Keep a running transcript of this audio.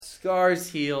Scars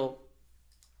heal.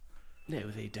 No,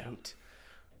 they don't.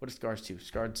 What do scars do?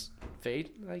 Scars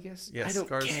fade, I guess? Yes, I don't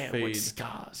scars care fade. what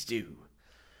scars do.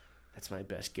 That's my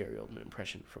best Gary Oldman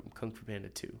impression from Kung Fu Panda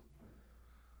 2.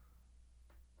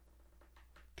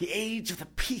 The age of the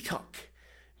peacock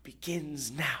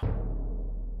begins now.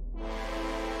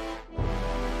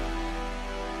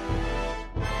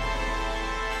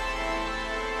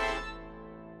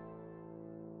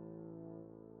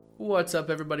 What's up,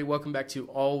 everybody? Welcome back to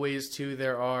Always Two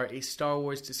There Are, a Star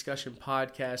Wars discussion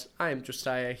podcast. I am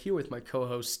Josiah, here with my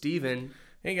co-host, Steven.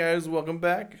 Hey guys, welcome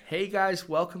back. Hey guys,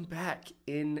 welcome back.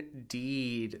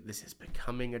 Indeed, this is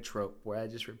becoming a trope where I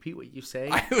just repeat what you say.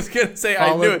 I was going to say,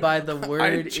 followed I knew it. by the word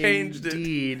I changed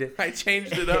indeed. it. I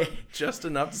changed it up just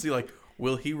enough to see,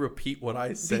 will he repeat what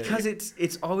I say? Because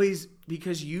it's always,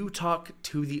 because you talk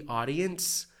to the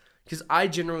audience, because I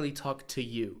generally talk to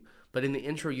you. But in the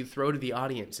intro, you throw to the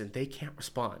audience, and they can't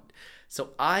respond.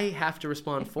 So I have to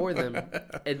respond for them,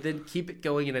 and then keep it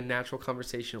going in a natural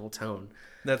conversational tone.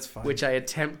 That's fine. Which I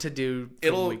attempt to do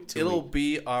from week to week. It'll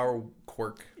be our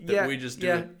quirk that we just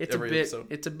do every episode.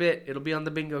 It's a bit. It'll be on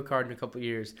the bingo card in a couple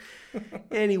years.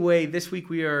 Anyway, this week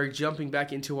we are jumping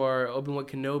back into our Obi-Wan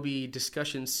Kenobi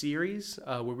discussion series,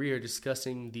 where we are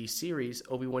discussing the series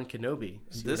Obi-Wan Kenobi.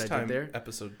 See this what time, I did there?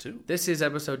 episode 2. This is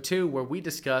episode 2, where we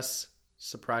discuss...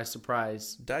 Surprise,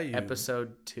 surprise. Dayu.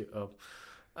 Episode 2.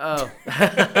 Oh.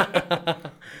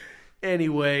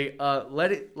 Anyway,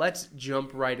 let's jump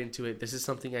right into it. This is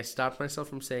something I stopped myself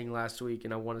from saying last week,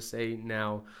 and I want to say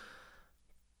now.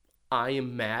 I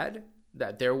am mad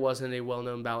that there wasn't a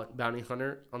well-known bounty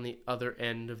hunter on the other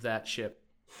end of that ship.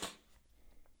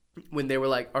 When they were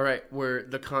like, all right, where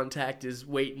the contact is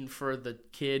waiting for the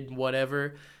kid,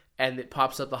 whatever, and it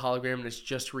pops up the hologram and it's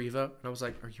just Reva. And I was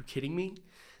like, are you kidding me?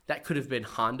 That could have been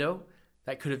Hondo.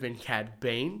 That could have been Cad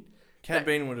Bane. Cad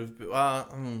Bane would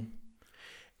have...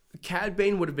 Cad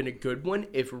Bane would have been a good one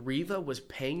if Reva was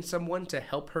paying someone to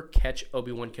help her catch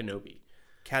Obi-Wan Kenobi.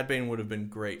 Cad Bane would have been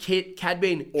great. Cad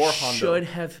Bane or Hondo. Should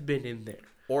have been in there.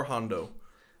 Or Hondo.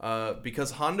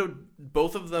 Because Hondo,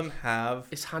 both of them have...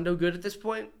 Is Hondo good at this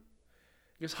point?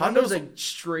 Because Hondo's a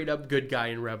straight-up good guy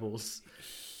in Rebels.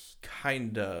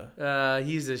 Kinda.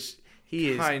 He is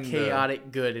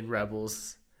chaotic good in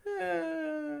Rebels.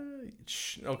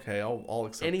 Okay, I'll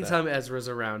accept Anytime that. Ezra's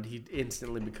around, he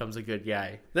instantly becomes a good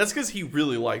guy. That's because he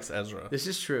really likes Ezra. This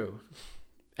is true.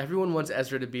 Everyone wants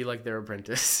Ezra to be like their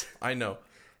apprentice. I know.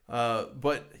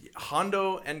 But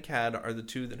Hondo and Cad are the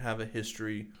two that have a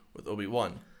history with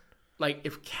Obi-Wan. Like,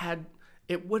 if Cad...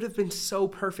 It would have been so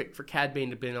perfect for Cad Bane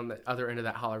to have been on the other end of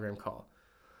that hologram call.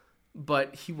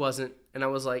 But he wasn't. And I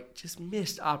was like, just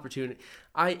missed opportunity.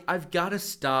 I've got to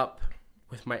stop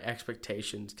with my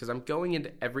expectations, because I'm going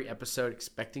into every episode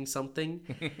expecting something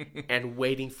and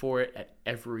waiting for it at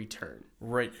every turn.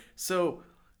 Right. So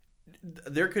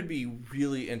there could be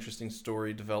really interesting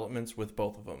story developments with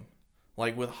both of them.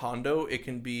 Like with Hondo, it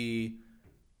can be...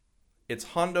 It's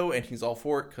Hondo and he's all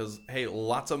for it because, hey,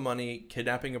 lots of money,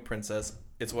 kidnapping a princess.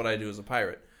 It's what I do as a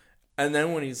pirate. And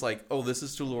then when he's like, oh, this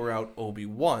is to lure out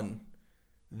Obi-Wan,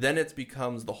 then it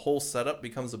becomes... The whole setup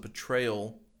becomes a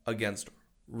betrayal against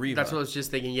Reva. That's what I was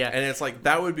just thinking, yeah. And it's like,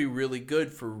 that would be really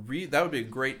good for that would be a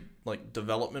great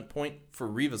development point for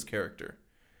Reva's character.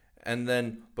 And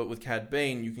then, but with Cad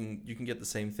Bane, you can get the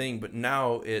same thing, but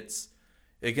now it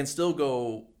can still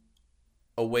go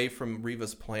away from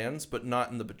Reva's plans, but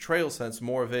not in the betrayal sense,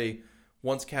 more of a,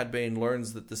 once Cad Bane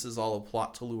learns that this is all a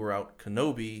plot to lure out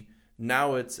Kenobi,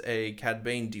 now it's a Cad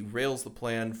Bane derails the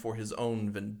plan for his own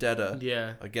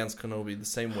vendetta against Kenobi, the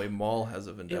same way Maul has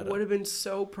a vendetta. It would have been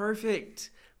so perfect.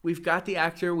 We've got the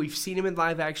actor. We've seen him in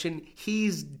live action.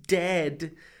 He's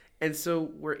dead. And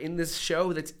so we're in this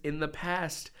show that's in the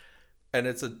past. And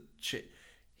it's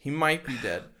he might be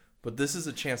dead, but this is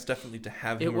a chance definitely to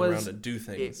have him around and do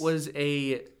things. It was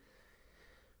a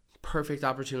perfect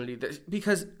opportunity.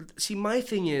 Because, see, my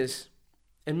thing is,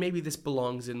 and maybe this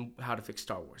belongs in How to Fix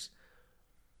Star Wars,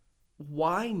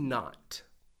 why not?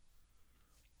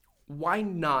 Why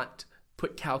not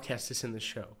put Cal Kestis in the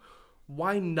show?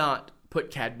 Why not put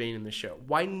Cad Bane in the show?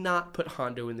 Why not put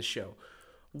Hondo in the show?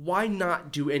 Why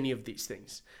not do any of these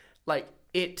things?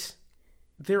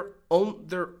 They're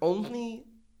only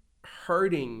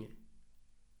hurting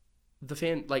the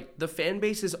fan. The fan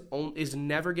base is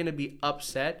never going to be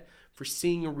upset for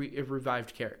seeing a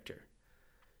revived character.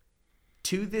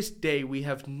 To this day, we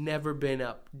have never been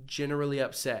generally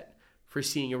upset for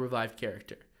seeing a revived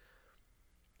character.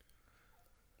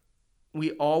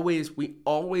 We always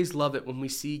love it when we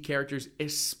see characters,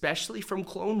 especially from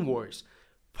Clone Wars,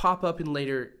 pop up in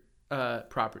later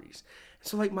properties.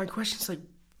 So, my question is,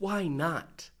 why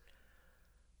not?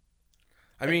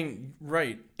 I mean,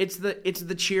 right. It's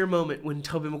the cheer moment when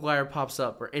Tobey Maguire pops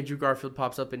up or Andrew Garfield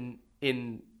pops up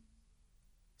in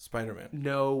Spider-Man.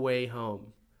 No Way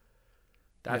Home.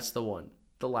 That's the one.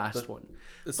 The last one.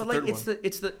 It's but the like third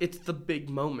one. it's the big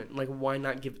moment. Like, why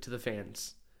not give it to the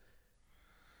fans?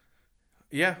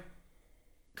 Yeah.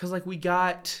 Cuz like we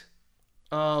got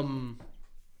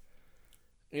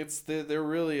they're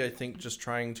really, I think, just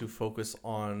trying to focus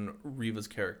on Reva's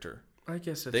character. I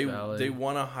guess it's They valid. They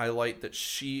want to highlight that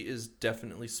she is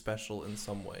definitely special in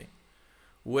some way,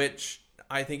 which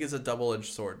I think is a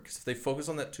double-edged sword. Because if they focus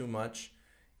on that too much,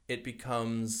 it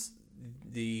becomes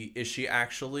is she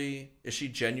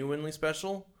genuinely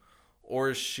special, or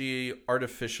is she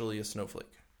artificially a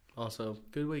snowflake? Also,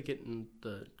 good way getting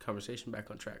the conversation back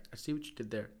on track. I see what you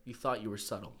did there. You thought you were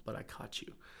subtle, but I caught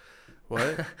you.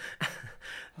 What?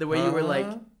 the way you were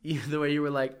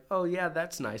like, oh yeah,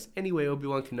 that's nice. Anyway,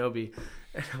 Obi-Wan Kenobi,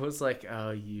 and I was like,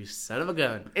 oh, you son of a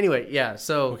gun. Anyway, yeah.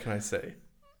 So what can I say?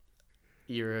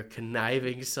 You're a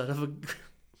conniving son of a.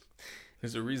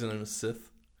 There's a reason I'm a Sith.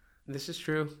 This is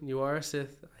true. You are a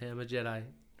Sith. I am a Jedi.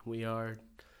 We are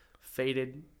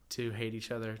fated to hate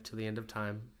each other till the end of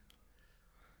time.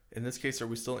 In this case, are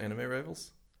we still anime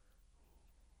rivals?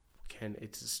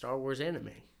 It's a Star Wars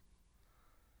anime.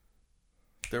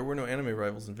 There were no anime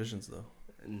rivals in Visions, though.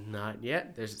 Not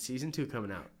yet. There's season 2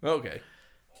 coming out. Okay.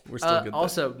 We're still good.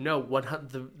 Also, no,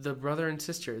 the brother and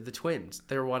sister, the twins,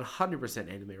 they're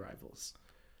 100% anime rivals.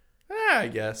 I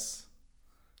guess.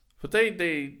 But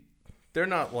they're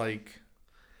not like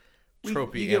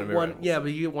tropey anime rivals. Yeah,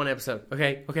 but you get one episode.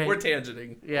 Okay. We're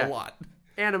tangenting a lot.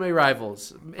 Anime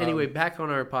rivals. Anyway, back on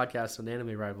our podcast on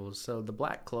anime rivals. So the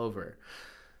Black Clover.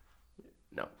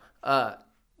 No.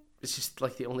 It's just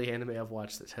like the only anime I've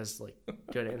watched that has like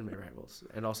good anime rivals,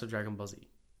 and also Dragon Ball Z.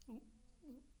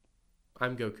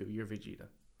 I'm Goku. You're Vegeta.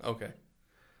 Okay.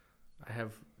 I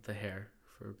have the hair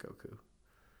for Goku.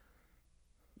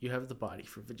 You have the body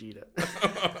for Vegeta.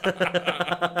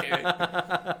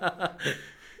 Okay.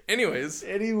 Anyways,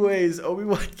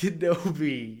 Obi-Wan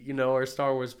Kenobi, our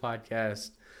Star Wars podcast.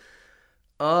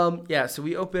 Yeah, so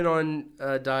we open on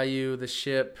Dayu, the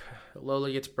ship.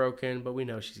 Lola gets broken, but we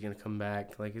know she's gonna come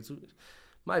back. Like, it's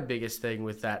my biggest thing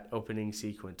with that opening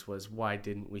sequence was, why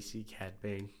didn't we see Cad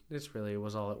Bane? This really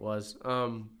was all it was.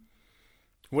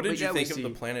 What did you think of the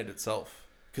planet itself?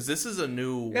 Because this is a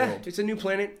new world. It's a new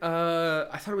planet.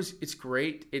 I thought it's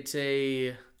great. It's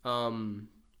a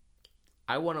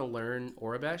I want to learn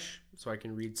Orabesh so I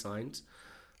can read signs.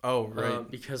 Oh, right.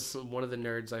 Because one of the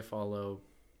nerds I follow,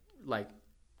 like,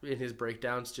 in his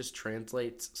breakdowns, just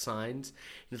translates signs. And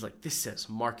he's like, this says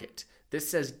market. This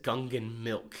says Gungan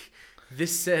milk.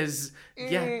 This says,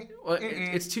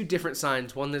 it's two different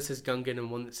signs. One that says Gungan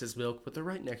and one that says milk, but they're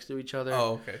right next to each other.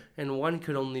 Oh, okay. And one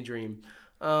could only dream.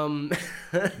 No,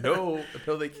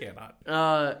 they cannot.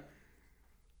 I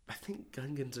think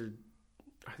Gungans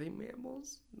are they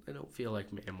mammals? I don't feel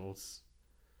like mammals.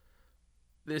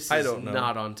 This is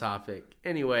not on topic.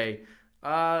 Anyway,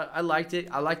 I liked it.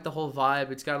 I liked the whole vibe.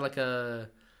 It's got like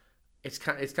it's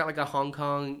got like a Hong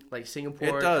Kong, like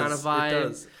Singapore kind of vibe. It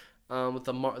does. With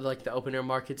the open air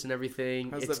markets and everything.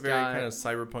 It has that very kind of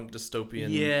cyberpunk dystopian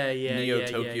Neo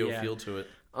Tokyo feel to it.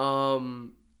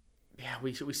 Yeah,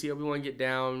 we see Obi-Wan get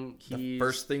down. The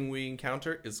first thing we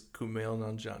encounter is Kumail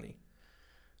Nanjiani.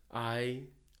 I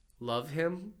love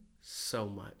him so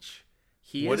much.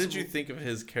 What did you think of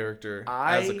his character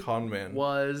as a con man? I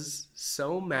was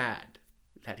so mad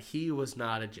that he was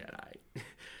not a Jedi.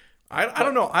 I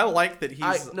don't know. I like that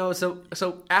he's...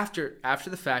 So after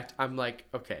the fact, I'm like,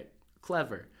 okay,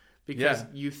 clever. Because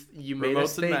you made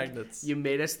us think magnets. You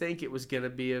made us think it was gonna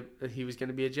be he was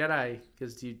gonna be a Jedi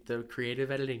because the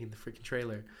creative editing in the freaking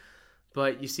trailer.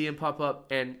 But you see him pop up,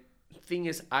 and the thing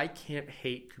is, I can't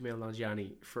hate Kumail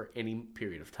Nanjiani for any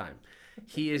period of time.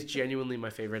 He is genuinely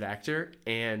my favorite actor,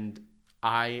 and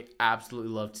I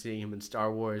absolutely loved seeing him in Star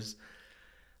Wars.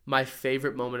 My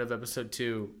favorite moment of Episode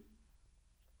 2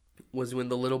 was when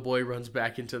the little boy runs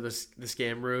back into the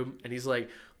scam room, and he's like,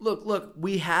 look,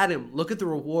 we had him. Look at the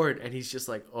reward. And he's just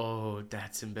like, oh,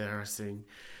 that's embarrassing.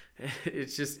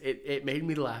 It's just, it made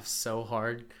me laugh so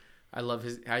hard. I love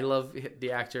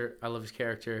the actor. I love his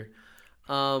character.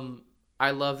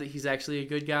 I love that he's actually a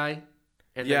good guy.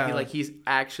 And that he's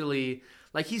actually,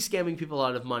 like, he's scamming people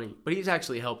out of money, but he's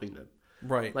actually helping them.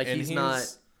 Right. Like, he's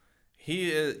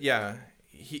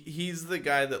the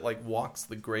guy that, like, walks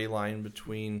the gray line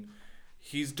between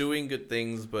he's doing good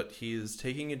things, but he's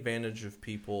taking advantage of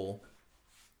people.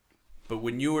 But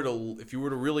if you were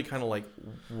to really kind of, like,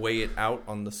 weigh it out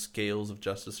on the scales of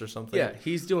justice or something, yeah,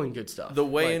 he's doing good stuff. The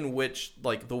way in which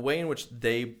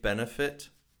they benefit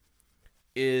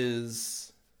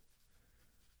is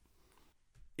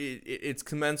it's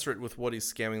commensurate with what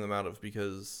he's scamming them out of,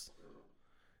 because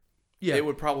it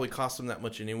would probably cost him that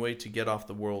much anyway to get off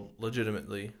the world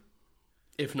legitimately,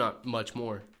 if not much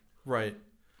more. Right.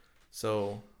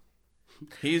 So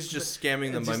he's just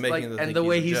scamming them by making like, them and think the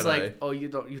way he's he's a Jedi. like, oh, you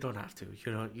don't have to,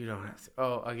 you don't have to.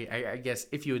 Oh, okay, I guess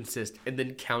if you insist, and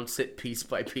then counts it piece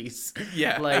by piece.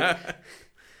 Yeah, like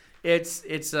it's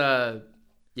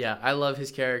yeah, I love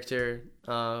his character,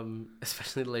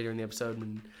 especially later in the episode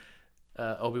when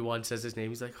Obi-Wan says his name.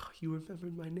 He's like, oh, you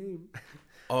remembered my name.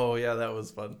 Oh yeah, that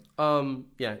was fun.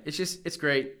 Yeah, it's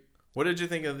great. What did you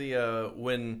think of the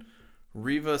when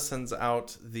Reva sends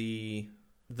out the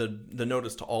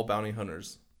notice to all bounty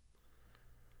hunters?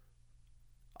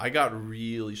 I got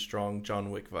really strong John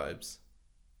Wick vibes.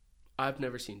 I've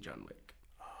never seen John Wick.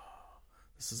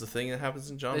 This is a thing that happens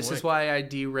in John Wick. This is why I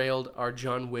derailed our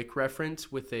John Wick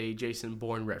reference with a Jason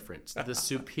Bourne reference. The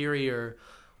superior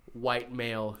white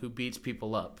male who beats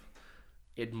people up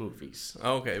in movies.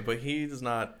 Okay, but he does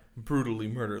not brutally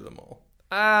murder them all.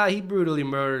 He brutally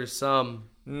murders some.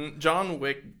 John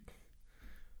Wick...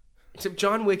 Except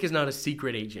John Wick is not a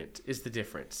secret agent, is the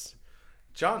difference.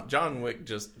 John Wick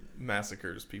just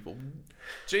massacres people.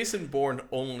 Jason Bourne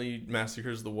only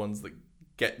massacres the ones that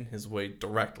get in his way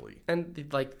directly. And,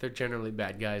 like, they're generally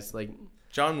bad guys. Like,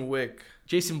 John Wick...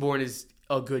 Jason Bourne is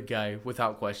a good guy,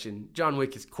 without question. John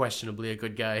Wick is questionably a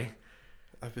good guy.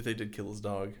 I bet they did kill his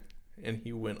dog. And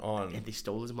he went on. And they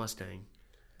stole his Mustang.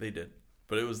 They did.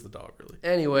 But it was the dog, really.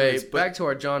 Anyway, back to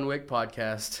our John Wick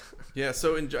podcast. Yeah,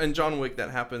 so in John Wick,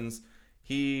 that happens.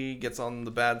 He gets on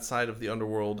the bad side of the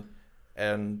underworld,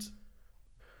 and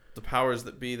the powers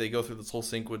that be, they go through this whole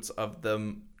sequence of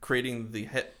them creating the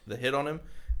hit on him,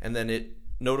 and then it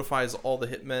notifies all the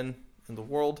hitmen in the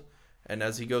world, and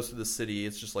as he goes through the city,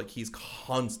 it's just like he's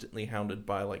constantly hounded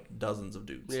by like dozens of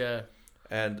dudes. Yeah.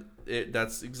 And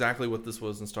that's exactly what this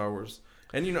was in Star Wars.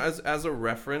 And, you know, as a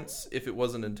reference, if it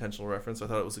was an intentional reference, I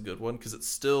thought it was a good one, because it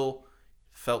still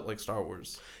felt like Star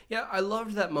Wars. Yeah, I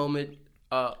loved that moment,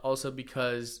 also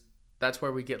because that's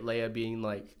where we get Leia being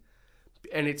like...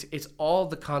 And it's all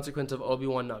the consequence of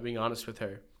Obi-Wan not being honest with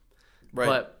her. Right.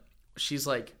 But she's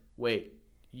like, wait,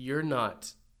 you're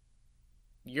not...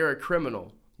 You're a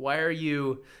criminal. Why are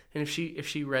you... And if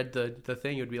she read the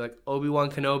thing, it would be like, Obi-Wan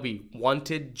Kenobi,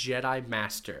 wanted Jedi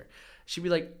Master. She'd be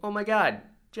like, oh my god,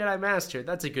 Jedi Master,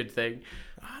 that's a good thing.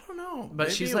 I don't know. But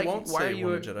maybe she's it like, won't why say are you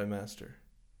one Jedi Master?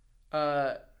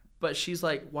 But she's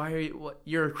like, why are you... What,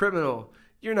 you're a criminal.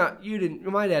 You're not... You didn't...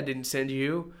 My dad didn't send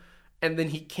you. And then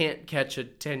he can't catch a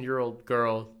 10-year-old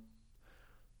girl.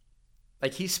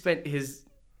 Like, he spent his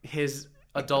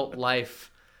adult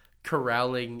life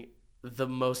corralling the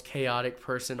most chaotic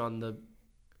person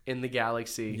in the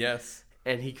galaxy. Yes.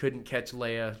 And he couldn't catch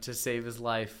Leia to save his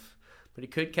life. But he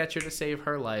could catch her to save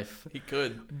her life. He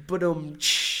could. But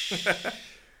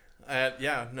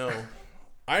yeah, no.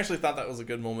 I actually thought that was a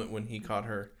good moment when he caught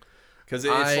her. Because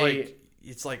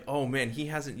it's like, oh man, he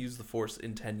hasn't used the Force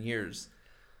in 10 years.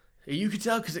 You could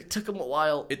tell because it took him a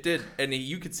while. It did. And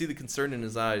you could see the concern in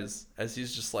his eyes as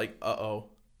he's just like, uh-oh.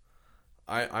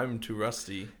 I'm too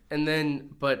rusty. And then,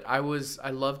 but I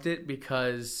loved it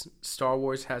because Star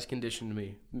Wars has conditioned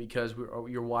me. Because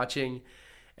you're watching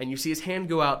and you see his hand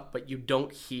go out, but you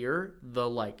don't hear the,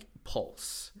 like,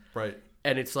 pulse. Right.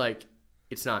 And it's like,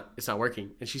 it's not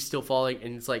working. And she's still falling,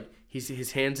 and it's like,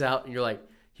 his hand's out, and you're like,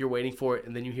 you're waiting for it,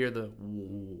 and then you hear the,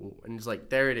 and it's like,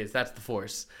 there it is, that's the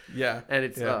Force. Yeah. And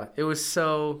it's, it was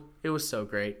so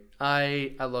great.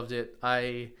 I loved it.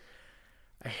 I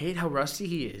hate how rusty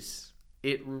he is.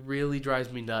 It really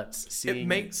drives me nuts seeing... It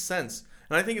makes sense.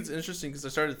 And I think it's interesting because I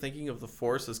started thinking of the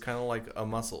Force as kind of like a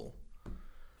muscle.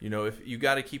 You know, if you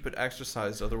got to keep it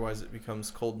exercised, otherwise it becomes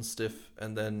cold and stiff,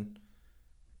 and then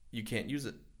you can't use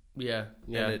it. Yeah.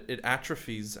 And it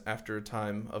atrophies after a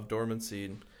time of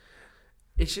dormancy.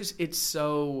 It's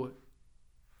so...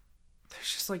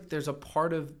 There's just like, there's a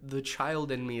part of the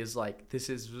child in me is like, this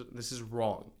is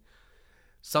wrong.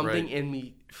 Something in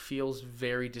me feels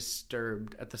very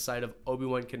disturbed at the sight of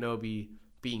Obi-Wan Kenobi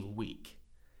being weak.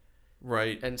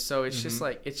 Right. And so it's just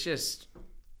like,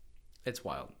 it's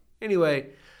wild. Anyway,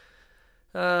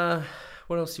 what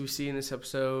else do we see in this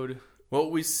episode? Well,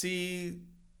 we see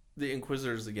the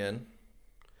Inquisitors again.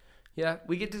 Yeah,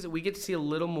 we get to see a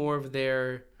little more of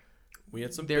their... We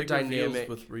had some their big dynamic reveals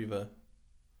with Reva.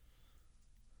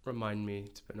 Remind me,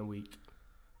 it's been a week.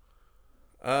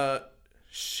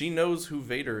 She knows who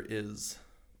Vader is.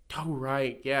 Oh,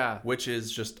 right, yeah. Which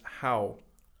is just how.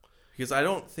 Because I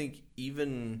don't think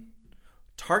even...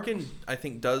 Tarkin, I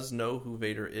think, does know who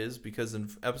Vader is, because in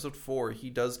episode 4, he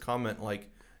does comment, like,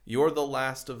 "You're the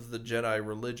last of the Jedi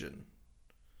religion,"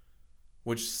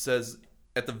 which says,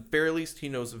 at the very least, he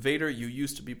knows, Vader, you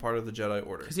used to be part of the Jedi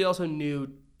Order. Because he also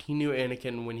knew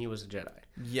Anakin when he was a Jedi.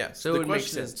 Yes. So the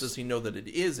question is, does he know that it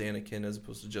is Anakin as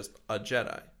opposed to just a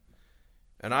Jedi?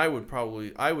 And I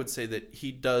would say that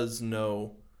he does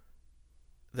know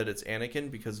that it's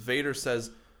Anakin, because Vader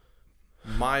says,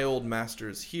 "My old master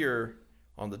is here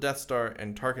on the Death Star,"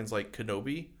 and Tarkin's like,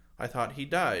 "Kenobi? I thought he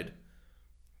died."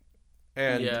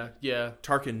 And yeah.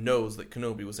 Tarkin knows that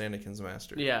Kenobi was Anakin's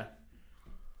master. Yeah.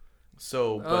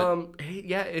 So, but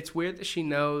yeah, it's weird that she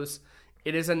knows.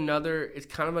 It's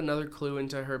kind of another clue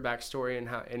into her backstory,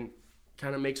 and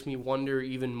kind of makes me wonder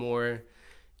even more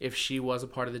if she was a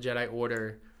part of the Jedi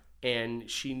Order and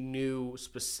she knew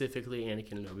specifically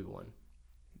Anakin and Obi-Wan.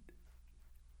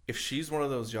 If she's one of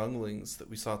those younglings that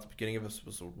we saw at the beginning of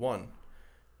episode 1,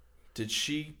 did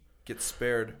she get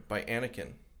spared by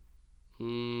Anakin?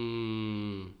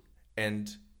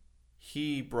 And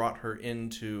he brought her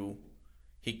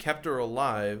he kept her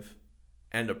alive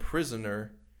and a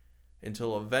prisoner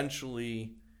until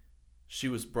eventually she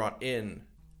was brought in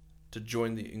to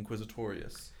join the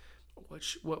Inquisitorious.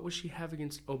 What would she have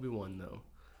against Obi-Wan, though?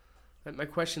 My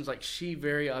question's like, she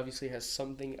very obviously has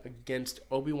something against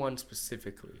Obi-Wan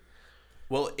specifically.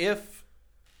 Well, if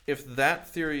that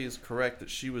theory is correct, that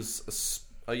she was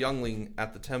a youngling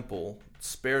at the temple,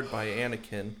 spared by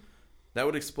Anakin, that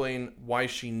would explain why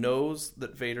she knows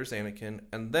that Vader's Anakin,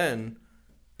 and then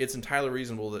it's entirely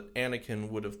reasonable that Anakin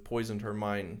would have poisoned her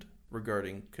mind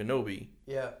regarding Kenobi.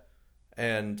 Yeah.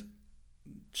 And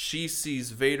she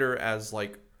sees Vader as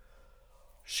like,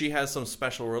 she has some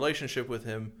special relationship with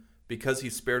him because he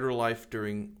spared her life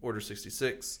during Order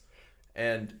 66.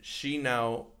 And she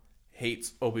now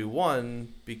hates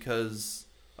Obi-Wan because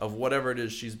of whatever it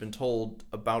is she's been told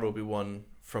about Obi-Wan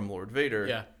from Lord Vader.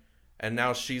 Yeah. And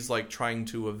now she's like trying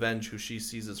to avenge who she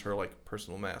sees as her like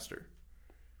personal master.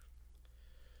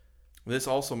 This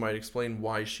also might explain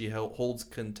why she holds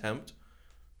contempt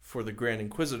for the Grand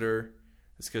Inquisitor.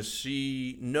 It's because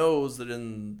she knows that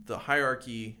in the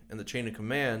hierarchy and the chain of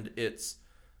command, it's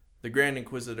the Grand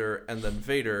Inquisitor and then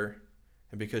Vader.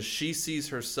 And because she sees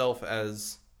herself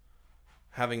as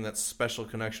having that special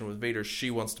connection with Vader,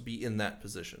 she wants to be in that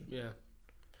position. Yeah.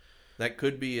 That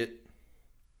could be it.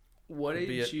 What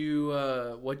did you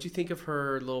think of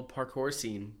her little parkour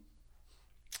scene?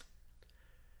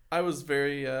 I was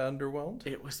very underwhelmed.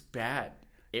 It was bad.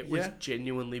 It was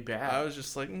genuinely bad. I was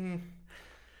just like,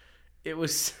 It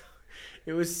was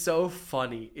so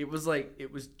funny. It was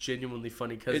genuinely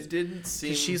funny because it didn't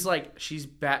seem. She's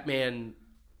Batman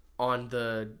on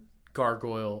the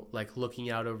gargoyle, like looking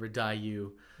out over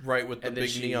Dayu, right, with the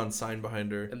big neon sign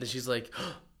behind her, and then she's like,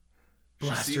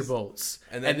 blaster bolts,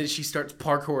 and then she starts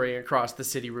parkouring across the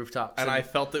city rooftops. And I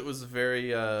felt it was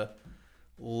very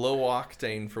low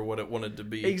octane for what it wanted to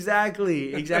be.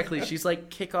 Exactly. She's like,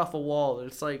 kick off a wall,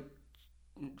 and it's like,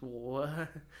 what?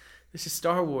 This is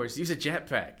Star Wars. Use a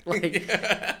jetpack. Like,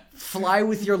 fly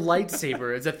with your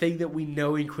lightsaber. It's a thing that we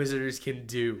know Inquisitors can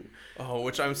do. Oh,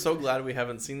 which I'm so glad we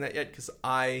haven't seen that yet, because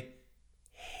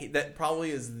that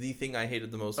probably is the thing I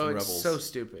hated the most in Rebels. It's so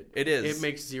stupid. It is. It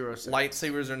makes zero sense.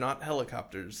 Lightsabers are not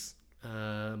helicopters.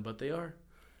 But they are.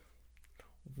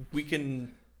 We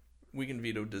can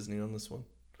veto Disney on this one.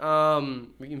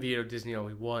 We can veto Disney all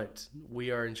we want.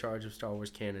 We are in charge of Star Wars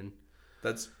canon.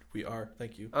 We are.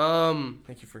 Thank you.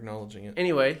 Thank you for acknowledging it.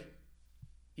 Anyway,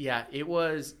 yeah, it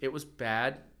was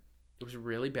bad. It was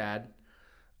really bad.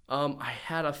 I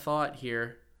had a thought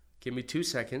here. Give me 2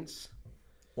 seconds.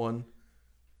 1.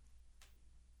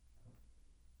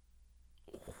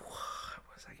 What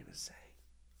was I gonna say?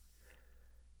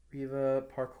 Riva,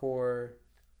 parkour,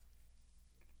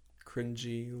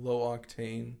 cringy, low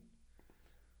octane.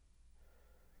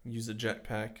 Use a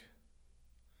jetpack.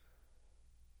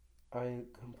 I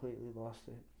completely lost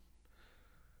it.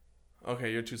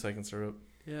 Okay, your 2 seconds are up.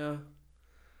 Yeah.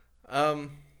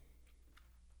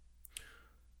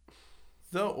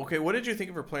 Though, okay, what did you think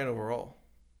of her plan overall?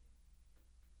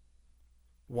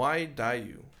 Why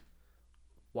Dayu?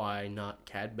 Why not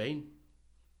Cad Bane?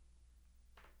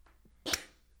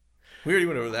 We already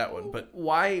went over that one, but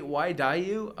why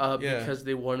Dayu? Because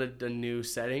they wanted a new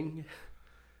setting.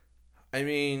 I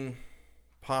mean,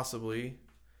 possibly.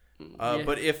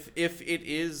 But if it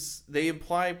is, they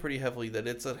imply pretty heavily that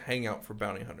it's a hangout for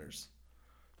bounty hunters.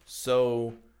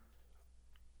 So,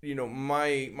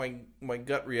 my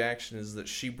gut reaction is that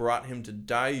she brought him to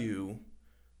Dayu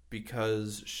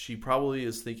because she probably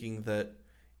is thinking that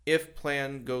if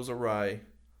plan goes awry,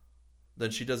 then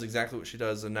she does exactly what she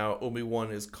does, and now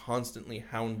Obi-Wan is constantly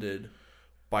hounded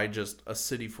by just a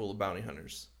city full of bounty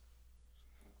hunters.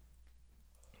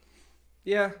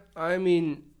 Yeah, I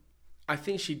mean, I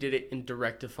think she did it in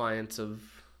direct defiance of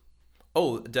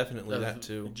Oh, definitely that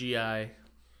too. GI.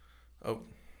 Oh.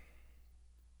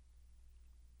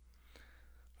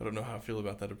 I don't know how I feel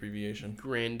about that abbreviation.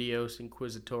 Grandios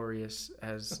Inquisitorious,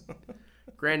 as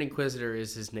Grand Inquisitor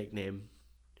is his nickname.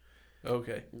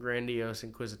 Okay. Grandios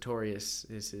Inquisitorious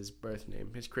is his birth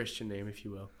name, his Christian name, if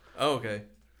you will. Oh, okay.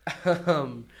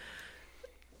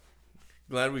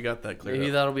 Glad we got that clear.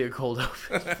 Maybe that'll be a cold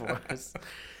open for us.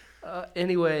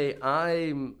 Anyway, I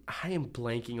am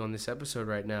blanking on this episode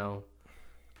right now.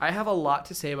 I have a lot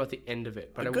to say about the end of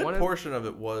it, but a good portion of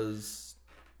it was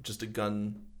just a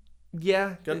gun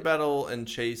battle and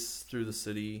chase through the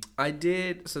city. I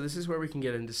did. So this is where we can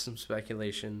get into some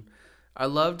speculation. I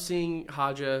loved seeing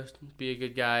Haja be a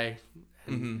good guy.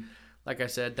 And like I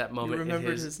said, that moment. You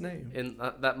remembered his name. In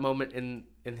that moment in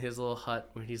his little hut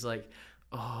when he's like,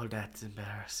 "Oh, that's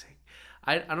embarrassing."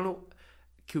 I don't know.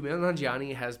 Kumail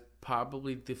Nanjiani has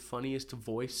probably the funniest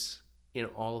voice in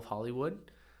all of Hollywood.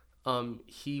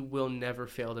 He will never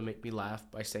fail to make me laugh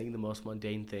by saying the most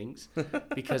mundane things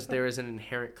because there is an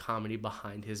inherent comedy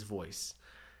behind his voice.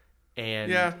 And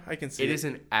yeah, I can see it. It is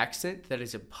an accent that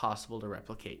is impossible to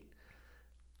replicate.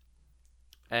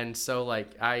 And so,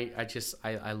 like,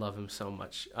 I love him so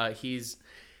much. It's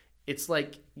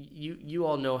like, you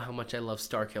all know how much I love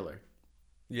Starkiller.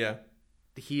 Yeah.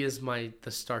 He is the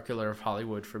Starkiller of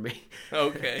Hollywood for me.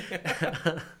 Okay.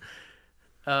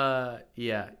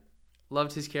 Yeah.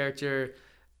 Loved his character.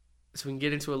 So we can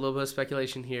get into a little bit of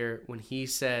speculation here. When he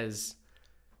says,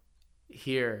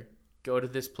 "Here, go to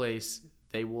this place,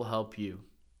 they will help you,"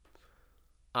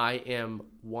 I am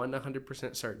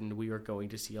 100% certain we are going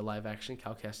to see a live-action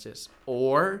Cal Kestis,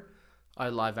 or a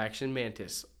live-action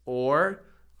Mantis, or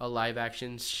a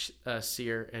live-action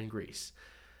Seer and Grease.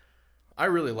 I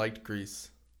really liked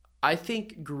Grease. I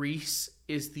think Grease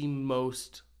is the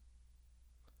most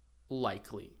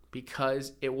likely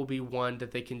because it will be one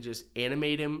that they can just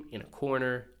animate him in a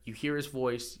corner. You hear his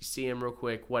voice, you see him real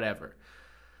quick, whatever.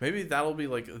 Maybe that'll be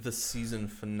like the season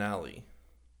finale.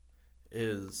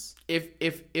 Is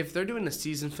if they're doing a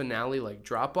season finale like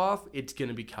drop off, it's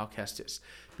gonna be Cal Kestis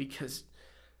because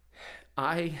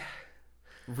I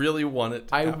really want it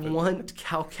to happen. I want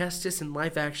Cal Kestis in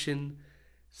live action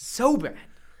so bad.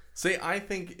 See, I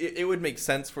think it would make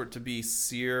sense for it to be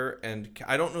Seer and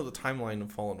I don't know the timeline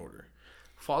of Fallen Order.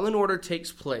 Fallen Order takes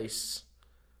place,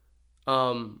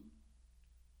 so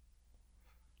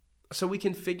we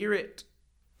can figure it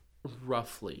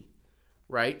roughly,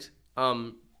 right?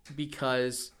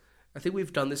 Because I think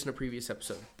we've done this in a previous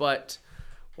episode, but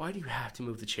why do you have to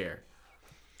move the chair?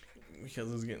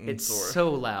 Because it's getting it's sore.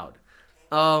 So loud.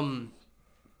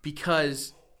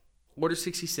 Because Order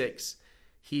 66,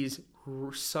 he's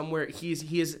somewhere.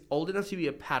 He is old enough to be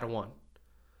a Padawan.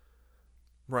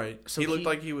 Right. So he looked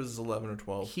like he was 11 or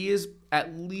 12. He is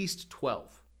at least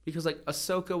 12 because like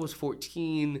Ahsoka was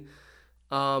 14. We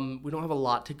don't have a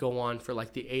lot to go on for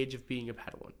like the age of being a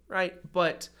Padawan, right?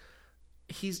 But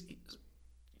he's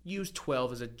used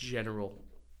 12 as a general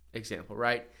example,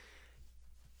 right?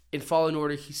 In Fallen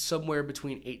Order, he's somewhere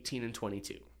between 18 and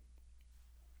 22.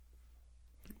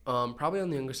 Probably on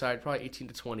the younger side, probably 18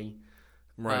 to 20.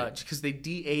 Right. Just because they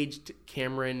de-aged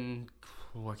Cameron.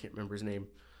 Oh, I can't remember his name.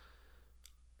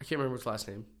 I can't remember his last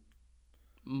name.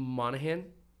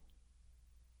 Monaghan?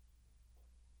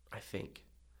 I think.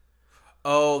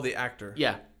 Oh, the actor.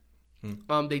 Yeah.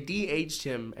 They de-aged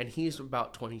him, and he's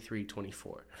about 23,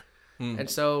 24. And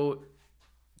so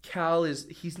Cal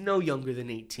he's no younger than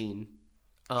 18.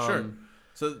 Sure.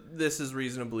 So this is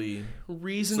reasonably...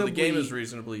 So the game is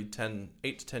reasonably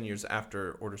 8 to 10 years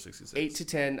after Order 66. 8 to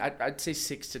 10. I'd say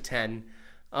 6 to 10.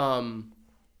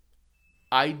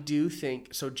 I do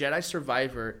think... So Jedi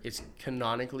Survivor is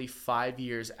canonically 5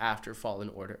 years after Fallen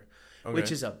Order,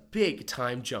 which is a big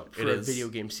time jump for a video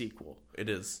game sequel. It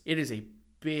is. It is a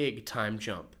big time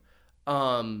jump.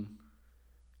 And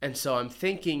so I'm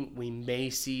thinking we may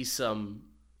see some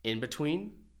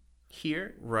in-between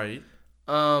here. Right.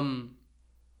 So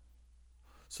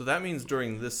that means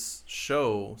during this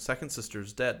show, Second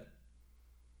Sister's dead.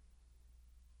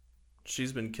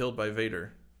 She's been killed by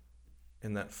Vader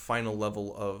in that final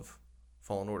level of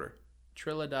Fallen Order.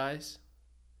 Trilla dies?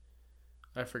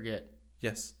 I forget.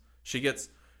 Yes.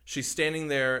 She's standing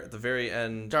there at the very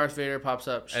end. Darth Vader pops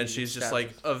up. And she's just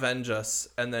like, avenge us.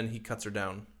 And then he cuts her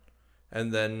down.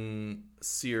 And then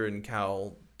Seer and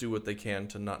Cal do what they can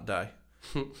to not die.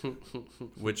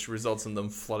 Which results in them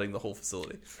flooding the whole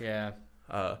facility. Yeah.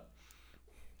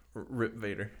 Rip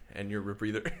Vader and your rip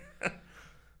breather.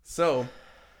 So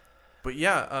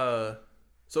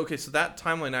that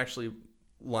timeline actually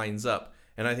lines up.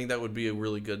 and I think that would be a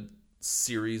really good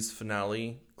series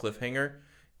finale cliffhanger,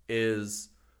 is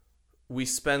we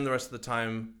spend the rest of the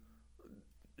time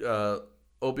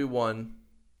Obi-Wan.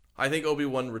 I think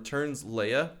Obi-Wan returns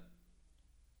Leia,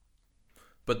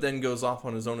 but then goes off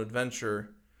on his own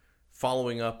adventure,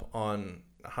 following up on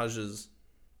Hajj's,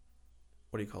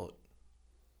 what do you call it?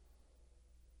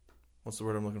 What's the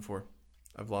word I'm looking for?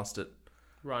 I've lost it.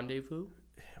 Rendezvous,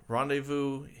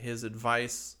 his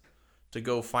advice to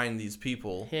go find these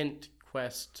people. Hint,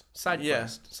 quest, side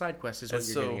quest. Side quest is what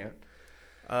you're getting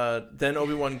at. Then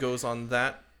Obi-Wan goes on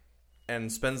that and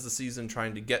spends the season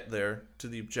trying to get there to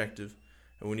the objective.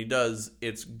 And when he does,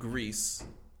 it's Grease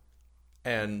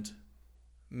and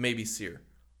maybe Seer.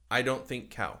 I don't think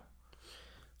Cal.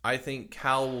 I think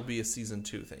Cal will be a season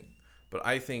 2 thing. But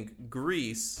I think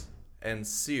Grease and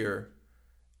Seer,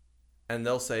 and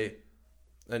they'll say,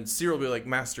 and Seer will be like,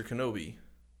 Master Kenobi,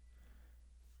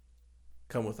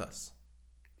 come with us.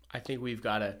 I think we've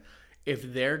got to,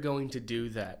 if they're going to do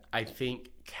that, I think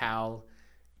Cal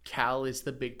is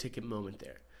the big ticket moment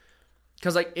there.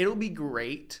 Because, like, it'll be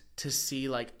great to see,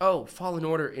 like, oh, Fallen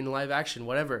Order in live action,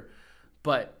 whatever.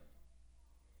 But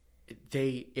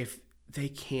if they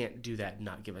can't do that and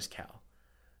not give us Cal,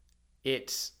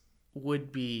 it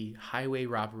would be highway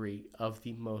robbery of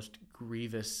the most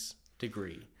grievous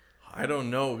degree. I don't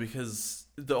know, because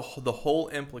the whole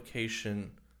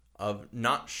implication of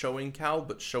not showing Cal,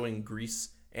 but showing Grease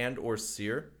and or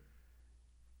Seer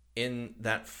in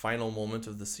that final moment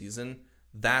of the season,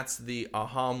 that's the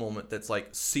aha moment. That's like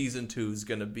season 2 is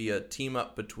going to be a team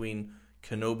up between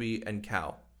Kenobi and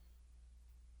Cal.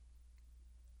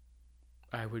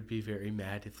 I would be very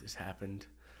mad if this happened.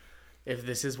 If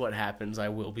this is what happens, I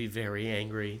will be very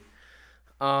angry.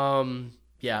 So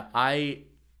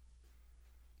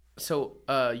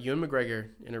Ewan McGregor,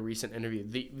 in a recent interview,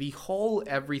 the whole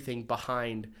everything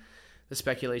behind the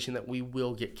speculation that we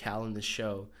will get Cal in the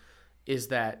show is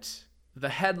that the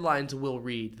headlines will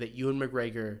read that Ewan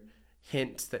McGregor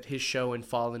hints that his show and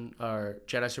Fallen or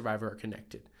Jedi Survivor are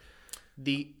connected.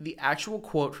 The actual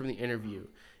quote from the interview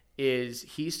is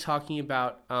he's talking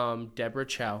about Deborah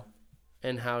Chow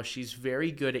and how she's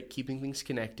very good at keeping things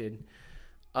connected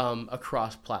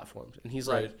across platforms. And he's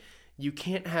like, you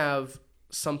can't have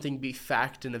something be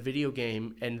fact in a video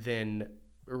game and then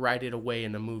write it away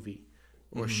in a movie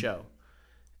or show.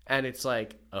 And it's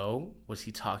like, oh, was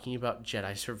he talking about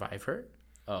Jedi Survivor?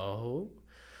 Oh.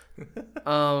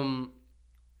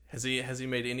 Has he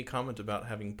made any comment about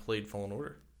having played Fallen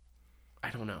Order? I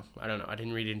don't know. I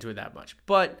didn't read into it that much.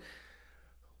 But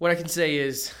what I can say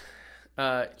is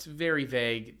it's very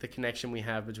vague, the connection we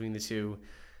have between the two.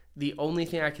 The only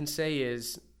thing I can say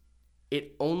is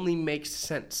it only makes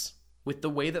sense with the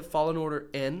way that Fallen Order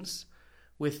ends,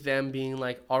 with them being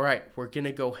like, all right, we're going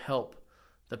to go help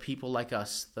the people like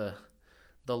us, the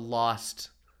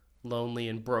lost, lonely,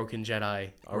 and broken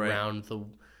Jedi around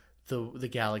the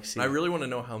galaxy. I really want to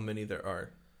know how many there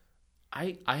are.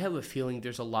 I have a feeling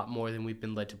there's a lot more than we've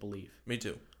been led to believe. Me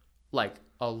too. Like,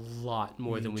 a lot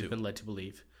more than we've been led to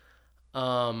believe.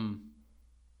 And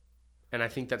I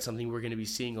think that's something we're going to be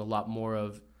seeing a lot more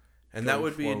of. And that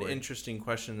would be an interesting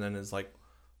question then, is like,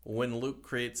 when Luke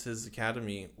creates his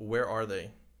academy, where are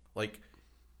they? Like,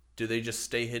 do they just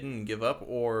stay hidden and give up,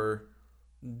 or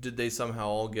did they somehow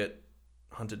all get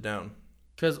hunted down?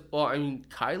 Because, well, I mean,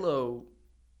 Kylo,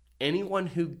 anyone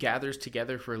who gathers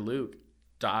together for Luke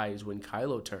dies when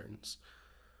Kylo turns,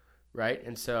 right?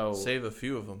 And so, save a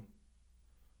few of them,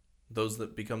 those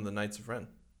that become the Knights of Ren.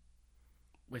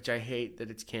 Which I hate that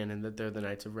it's canon that they're the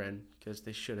Knights of Ren, because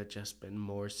they should have just been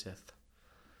more Sith.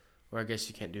 Or I guess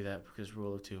you can't do that because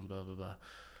rule of 2 and blah blah blah.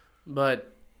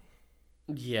 But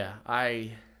yeah,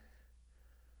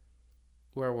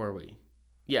 where were we?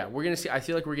 Yeah, we're gonna see. I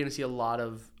feel like we're gonna see a lot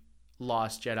of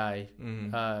lost Jedi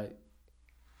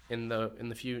in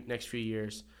the next few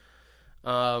years.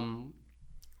 I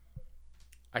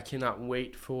cannot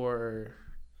wait for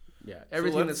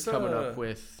everything that's coming up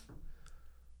with.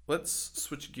 Let's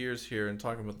switch gears here and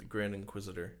talk about the Grand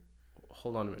Inquisitor.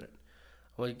 Hold on a minute,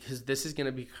 because this is going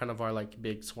to be kind of our like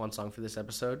big swan song for this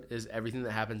episode. Is everything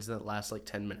that happens in the last like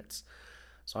 10 minutes.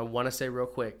 So I want to say real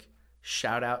quick,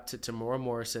 shout out to Tamora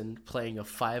Morrison playing a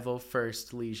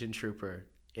 501st Legion Trooper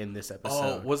in this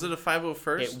episode. Oh, was it a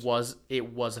 501st? It was a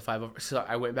 501st. So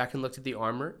I went back and looked at the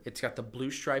armor. It's got the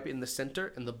blue stripe in the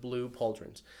center and the blue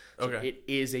pauldrons. So okay. It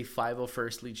is a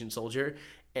 501st Legion soldier,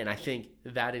 and I think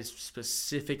that is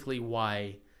specifically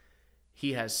why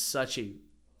he has such a,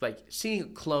 like, seeing a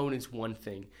clone is one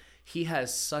thing. He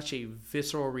has such a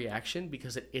visceral reaction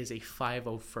because it is a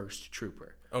 501st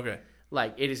trooper. Okay.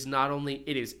 Like, it is not only,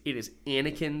 it is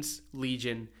Anakin's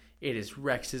Legion. It is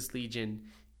Rex's Legion.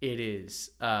 It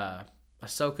is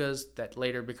Ahsoka's that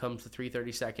later becomes the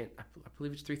 332nd. I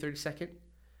believe it's 332nd.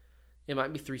 It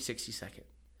might be 362nd.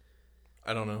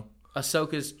 I don't know.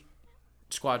 Ahsoka's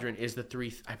squadron is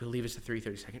I believe it's the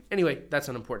 332nd. Anyway, that's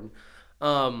unimportant.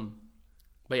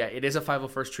 But yeah, it is a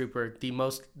 501st Trooper, the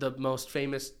most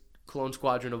famous clone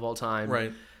squadron of all time.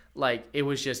 Right. Like, it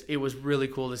was really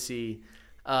cool to see.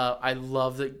 I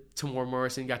love that Tamora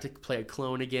Morrison got to play a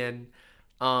clone again.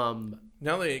 Now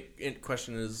the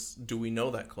question is, do we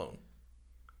know that clone?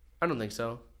 I don't think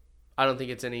so. I don't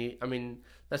think it's any. I mean,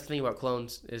 that's the thing about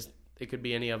clones is it could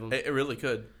be any of them. It really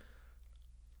could.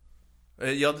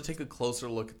 You have to take a closer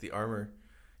look at the armor,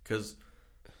 because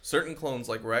certain clones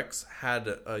like Rex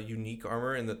had a unique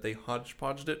armor in that they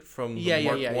hodgepodged it from the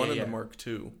Mark 1 and the Mark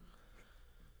 2.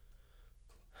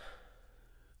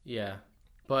 Yeah,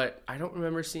 but I don't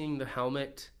remember seeing the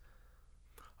helmet.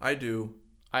 I do.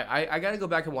 I got to go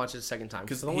back and watch it a second time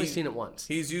because I've only seen it once.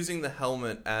 He's using the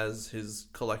helmet as his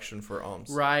collection for arms.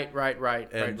 Right.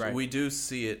 We do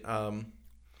see it.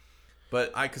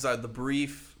 But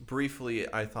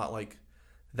briefly I thought like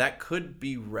that could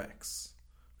be Rex,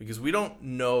 because we don't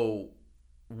know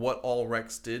what all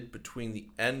Rex did between the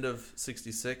end of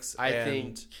 66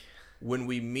 and when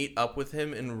we meet up with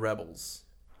him in Rebels,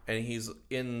 and he's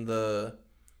in the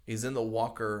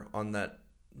walker on that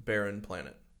barren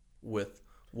planet with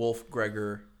Wolf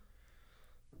Gregor.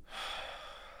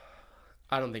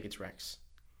 I don't think it's Rex.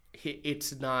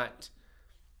 It's not,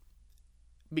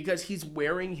 because he's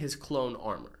wearing his clone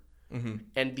armor. Mm-hmm.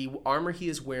 And the armor he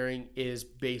is wearing is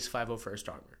base 501st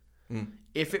armor. Mm.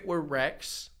 If it were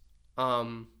Rex,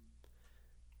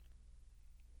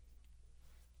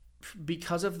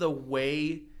 because of the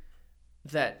way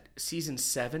that season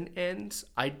 7 ends,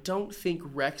 I don't think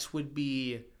Rex would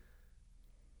be...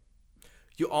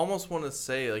 You almost want to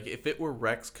say, like, if it were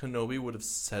Rex, Kenobi would have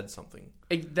said something.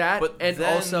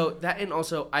 Also,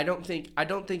 I don't think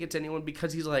it's anyone,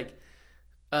 because he's like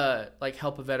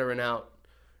help a veteran out,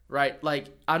 right? Like,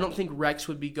 I don't think Rex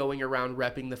would be going around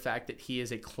repping the fact that he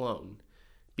is a clone,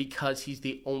 because he's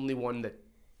the only one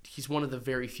he's one of the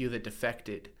very few that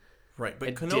defected, right? But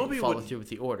and Kenobi didn't follow through with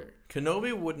the order.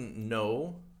 Kenobi wouldn't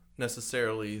know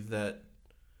necessarily that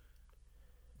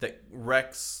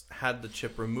Rex had the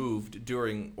chip removed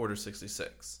during Order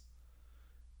 66.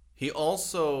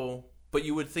 But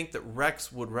you would think that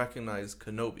Rex would recognize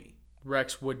Kenobi.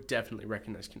 Rex would definitely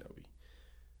recognize Kenobi.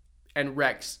 And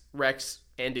Rex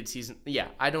ended season... Yeah,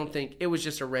 I don't think... It was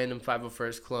just a random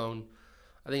 501st clone.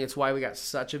 I think it's why we got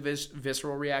such a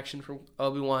visceral reaction from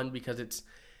Obi-Wan, because it's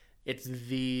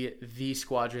the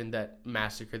squadron that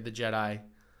massacred the Jedi.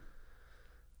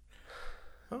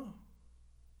 Oh.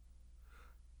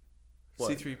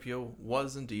 What? C-3PO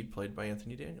was indeed played by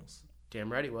Anthony Daniels.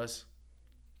 Damn right he was.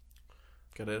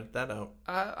 Gotta edit that out.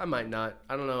 I might not.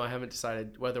 I don't know. I haven't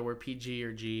decided whether we're PG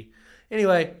or G.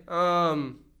 Anyway,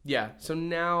 yeah. So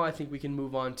now I think we can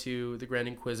move on to the Grand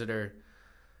Inquisitor,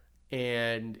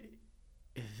 and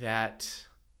that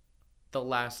the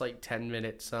last 10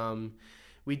 minutes.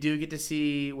 We do get to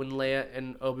see when Leia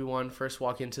and Obi-Wan first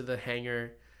walk into the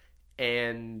hangar,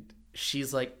 and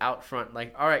she's out front,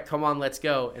 all right, come on, let's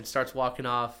go, and starts walking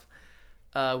off.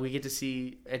 We get to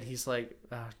see, and he's like,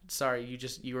 sorry,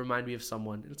 you remind me of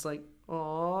someone. And it's like,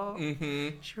 aw,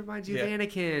 she reminds you of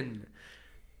Anakin.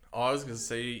 Oh, I was going to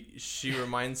say, she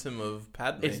reminds him of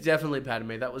Padme. It's definitely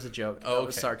Padme. That was a joke. That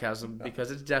was sarcasm,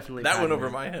 because it's definitely that Padme. went over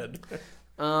my head.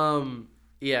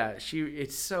 Yeah,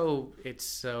 it's so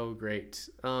great.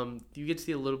 You get to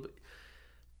see a little bit.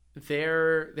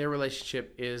 Their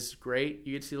relationship is great.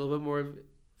 You get to see a little bit more of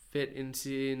it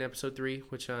in episode 3,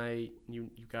 which you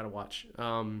gotta watch.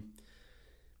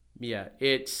 Yeah,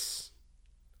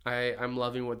 I'm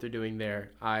loving what they're doing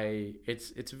there.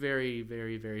 It's very,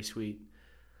 very, very sweet.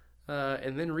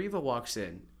 And then Reva walks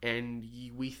in, and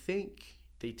we think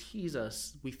they tease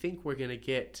us. We think we're gonna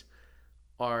get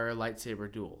our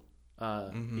lightsaber duel,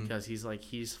 because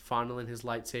he's fondling his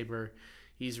lightsaber,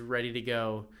 he's ready to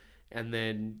go. And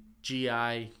then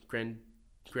G.I.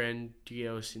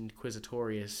 Grandios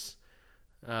Inquisitorious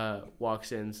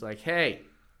walks in. It's like, hey,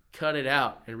 cut it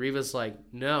out. And Reva's like,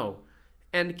 no,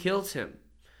 and kills him.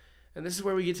 And this is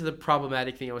where we get to the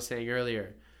problematic thing I was saying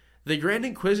earlier. The Grand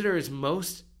Inquisitor is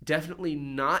most definitely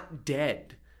not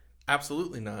dead.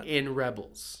 Absolutely not. In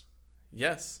Rebels.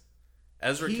 Yes.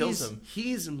 Ezra kills him.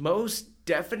 He's most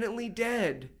definitely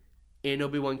dead in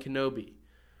Obi-Wan Kenobi.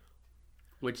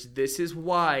 Which this is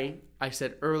why I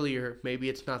said earlier, maybe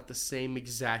it's not the same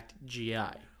exact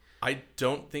GI. I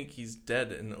don't think he's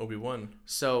dead in Obi-Wan.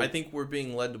 So I think we're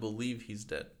being led to believe he's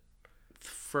dead.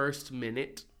 First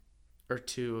minute or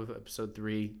 2 of episode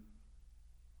 3,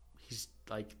 he's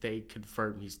like, they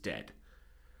confirm he's dead.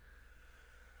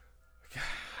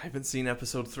 I haven't seen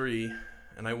episode 3,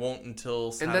 and I won't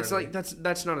until Saturday. And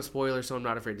that's not a spoiler, so I'm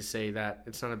not afraid to say that.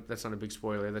 That's not a big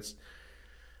spoiler.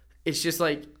 It's just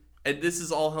like, and this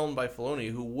is all helmed by Filoni,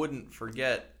 who wouldn't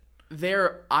forget.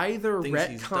 They're either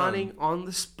retconning on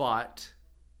the spot,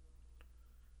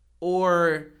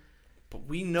 or but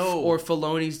we know, or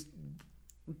Filoni's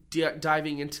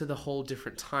diving into the whole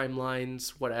different timelines,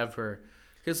 whatever.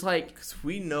 Because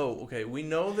we know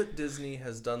that Disney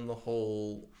has done the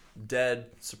whole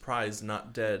dead, surprise,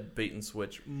 not dead, bait and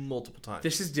switch multiple times.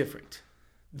 This is different.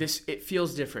 It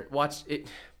feels different. Watch it.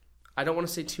 I don't want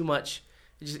to say too much.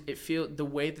 The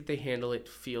way that they handle it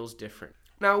feels different.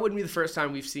 Now, it wouldn't be the first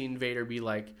time we've seen Vader be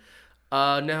like,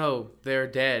 no, they're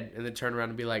dead, and then turn around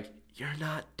and be like, you're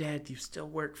not dead, you still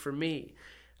work for me.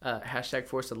 Hashtag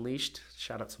Force Unleashed.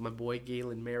 Shout out to my boy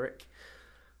Galen Merrick.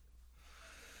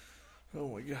 Oh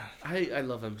my god. I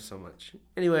love him so much.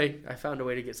 Anyway, I found a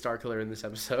way to get Starkiller in this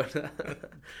episode.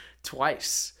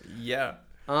 Twice. Yeah.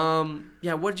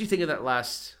 Yeah, what did you think of that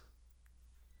last...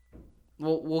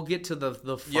 We'll get to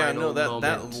the final moment.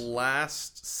 That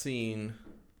last scene,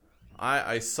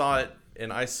 I saw it,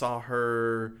 and I saw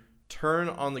her turn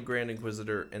on the Grand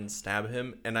Inquisitor and stab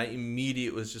him, and I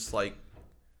immediately was just like,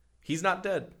 he's not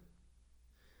dead.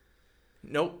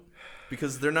 Nope.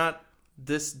 Because they're not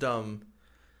this dumb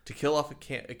to kill off a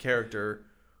character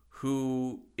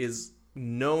who is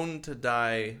known to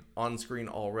die on screen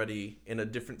already in a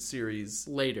different series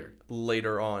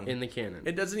later on in the canon.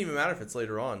 It doesn't even matter if it's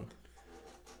later on.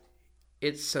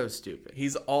 It's so stupid.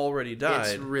 He's already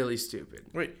died. It's really stupid.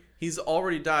 Wait, he's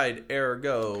already died,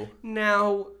 ergo.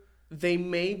 Now, they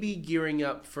may be gearing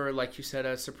up for, like you said,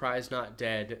 a surprise not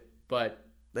dead, but...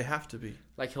 They have to be.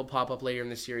 Like, he'll pop up later in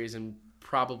the series and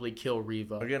probably kill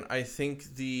Reva. Again, I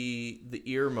think the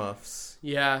earmuffs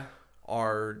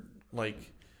are,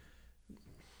 like,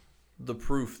 the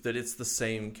proof that it's the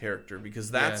same character, because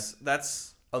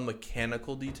that's a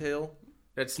mechanical detail.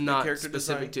 It's not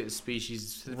specific to his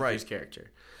species, specific to his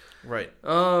character. Right.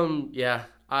 Yeah.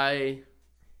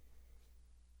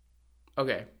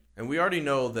 Okay. And we already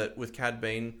know that with Cad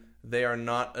Bane, they are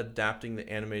not adapting the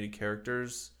animated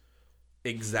characters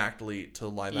exactly to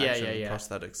live action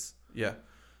prosthetics. Yeah.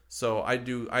 So I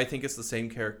think it's the same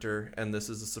character, and this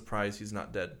is a surprise he's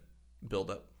not dead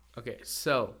build up. Okay,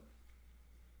 so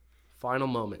final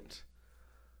moment.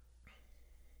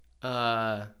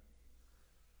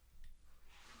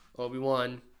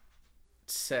 Obi-Wan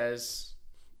says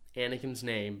Anakin's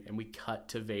name, and we cut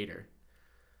to Vader.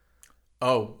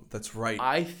 Oh, that's right.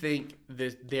 I think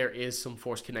that there is some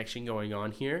Force connection going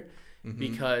on here,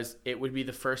 because it would be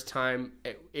the first time,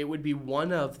 it would be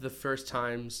one of the first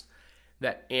times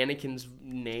that Anakin's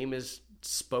name is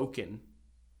spoken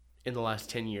in the last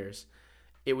 10 years.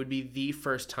 It would be the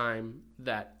first time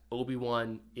that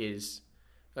Obi-Wan is,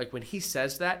 like, when he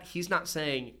says that, he's not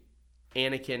saying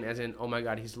Anakin as in, oh my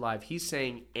god, he's alive. He's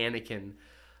saying Anakin,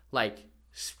 like,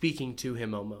 speaking to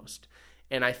him almost.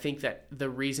 And I think that the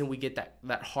reason we get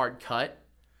that hard cut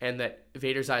and that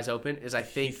Vader's eyes open is I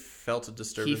think he felt a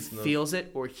disturbance. He feels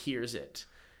it or hears it.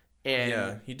 And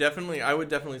yeah, I would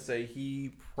definitely say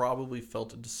he probably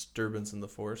felt a disturbance in the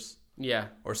Force. Yeah.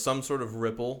 Or some sort of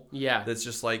ripple. Yeah. That's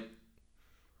just like,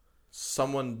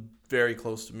 someone very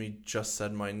close to me just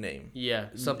said my name. Yeah,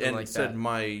 something and like that. And said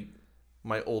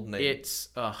my old name.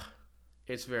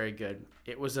 It's very good.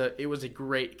 It was a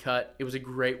great cut. It was a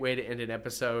great way to end an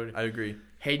episode. I agree.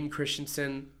 Hayden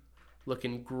Christensen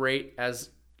looking great as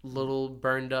little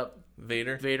burned up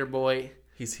Vader boy.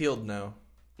 He's healed now.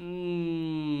 I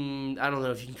don't know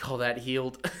if you can call that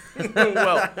healed.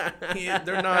 Well,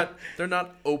 they're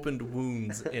not opened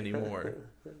wounds anymore.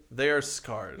 They are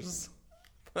scars.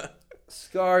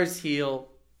 Scars heal.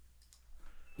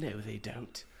 No, they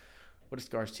don't. What do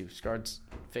scars do? Scars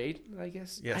fade, I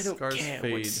guess? Yes, I don't scars care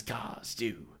fade. what scars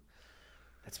do.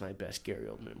 That's my best Gary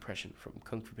Oldman impression from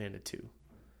Kung Fu Panda 2.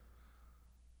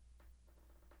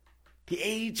 The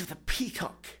age of the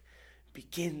peacock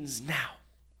begins now.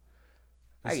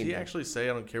 Does he actually say,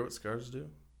 I don't care what scars do?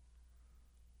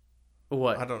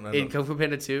 What? I don't know. In Kung Fu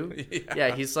Panda 2?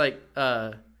 Yeah, he's like,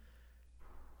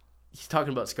 he's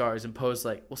talking about scars, and Poe's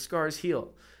like, well, scars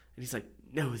heal. And he's like,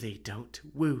 no, they don't.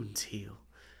 Wounds heal.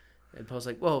 And Poe's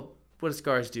like, well, what do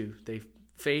scars do? They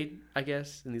fade, I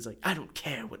guess? And he's like, I don't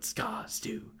care what scars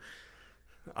do.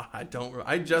 I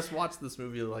just watched this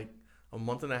movie like a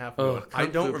month and a half ago. I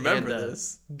don't remember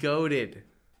this. Goated.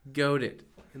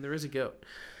 And there is a goat.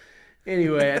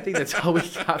 Anyway, I think that's all we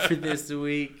got for this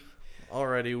week.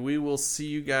 Alrighty, we will see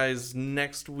you guys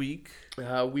next week.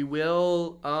 We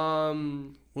will.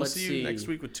 We'll see you next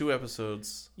week with 2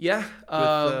 episodes. Yeah.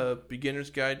 With Beginner's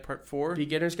Guide Part 4.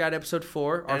 Beginner's Guide Episode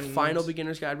 4. Our final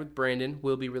Beginner's Guide with Brandon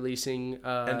will be releasing...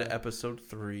 and Episode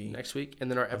 3. Next week. And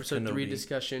then our Episode 3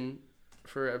 discussion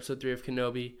for Episode 3 of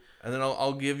Kenobi. And then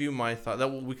I'll give you my thought.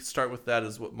 We can start with that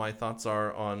as what my thoughts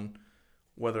are on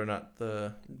whether or not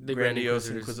the Grandios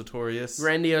Inquisitorious.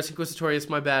 Grandios Inquisitorious,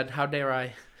 my bad. How dare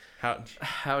I?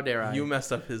 How dare I? You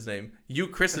messed up his name. You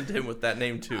christened him with that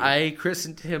name too. I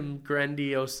christened him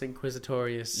Grandios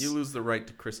Inquisitorious. You lose the right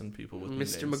to christen people with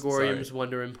Mr. names. Megorium's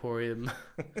Wonder Emporium.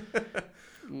 But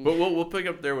we'll pick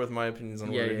up there with my opinions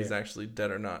on whether he's actually dead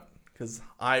or not. Because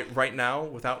right now,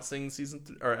 without seeing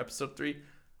Episode 3,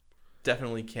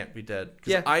 definitely can't be dead.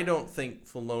 Because I don't think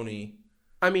Filoni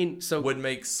would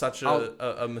make such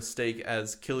a mistake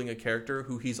as killing a character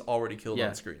who he's already killed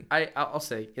on screen. I'll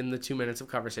say, in the 2 minutes of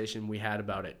conversation we had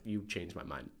about it, you changed my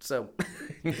mind. So,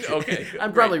 okay.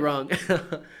 I'm probably wrong.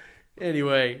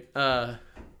 Anyway, that's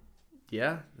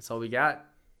all we got.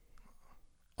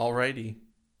 Alrighty.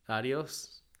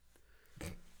 Adios.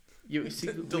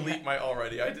 Delete my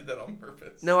alrighty. I did that on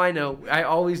purpose. No, I know. I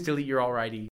always delete your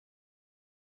alrighty.